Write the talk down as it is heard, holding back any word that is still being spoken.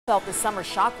Felt the summer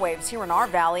shockwaves here in our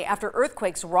valley after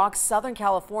earthquakes rocked Southern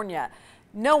California.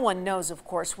 No one knows, of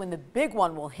course, when the big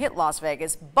one will hit Las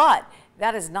Vegas, but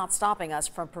that is not stopping us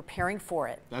from preparing for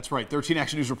it. That's right. 13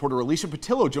 Action News reporter Alicia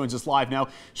Patillo joins us live now,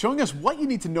 showing us what you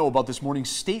need to know about this morning's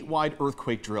statewide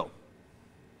earthquake drill.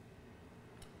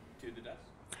 To the desk.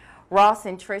 Ross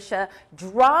and Tricia,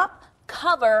 drop,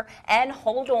 cover, and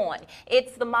hold on.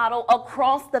 It's the model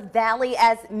across the valley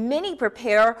as many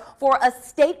prepare for a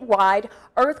statewide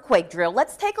earthquake drill.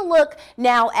 Let's take a look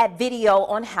now at video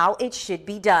on how it should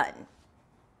be done.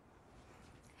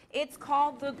 It's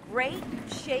called the Great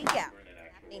ShakeOut.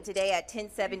 Today at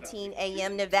 10:17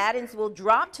 a.m., Nevadans will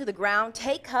drop to the ground,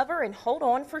 take cover, and hold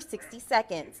on for 60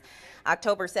 seconds.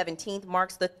 October 17th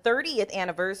marks the 30th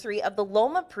anniversary of the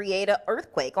Loma Prieta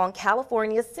earthquake on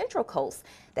California's Central Coast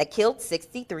that killed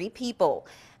 63 people.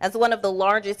 As one of the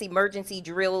largest emergency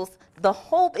drills, the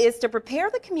hope is to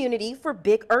prepare the community for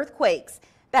big earthquakes.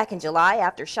 Back in July,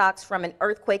 after shocks from an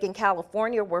earthquake in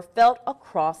California were felt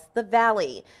across the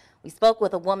valley. We spoke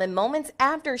with a woman moments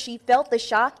after she felt the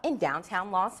shock in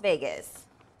downtown Las Vegas.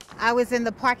 I was in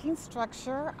the parking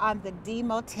structure on the D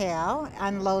Motel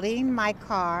unloading my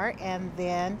car, and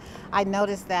then I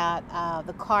noticed that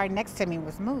the car next to me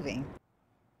was moving.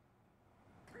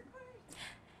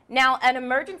 Now, an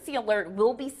emergency alert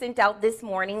will be sent out this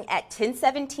morning at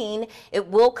 10:17. It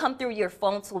will come through your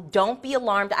phone, so don't be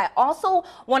alarmed. I also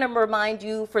want to remind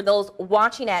you, for those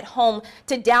watching at home,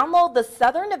 to download the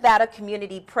Southern Nevada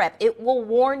Community Prep. It will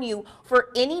warn you for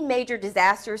any major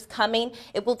disasters coming.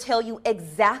 It will tell you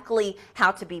exactly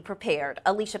how to be prepared.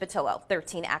 Alicia Patillo,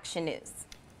 13 Action News.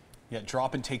 Yeah,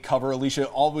 drop and take cover. Alicia,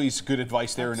 always good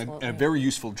advice there. Absolutely. And a very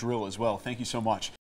useful drill as well. Thank you so much.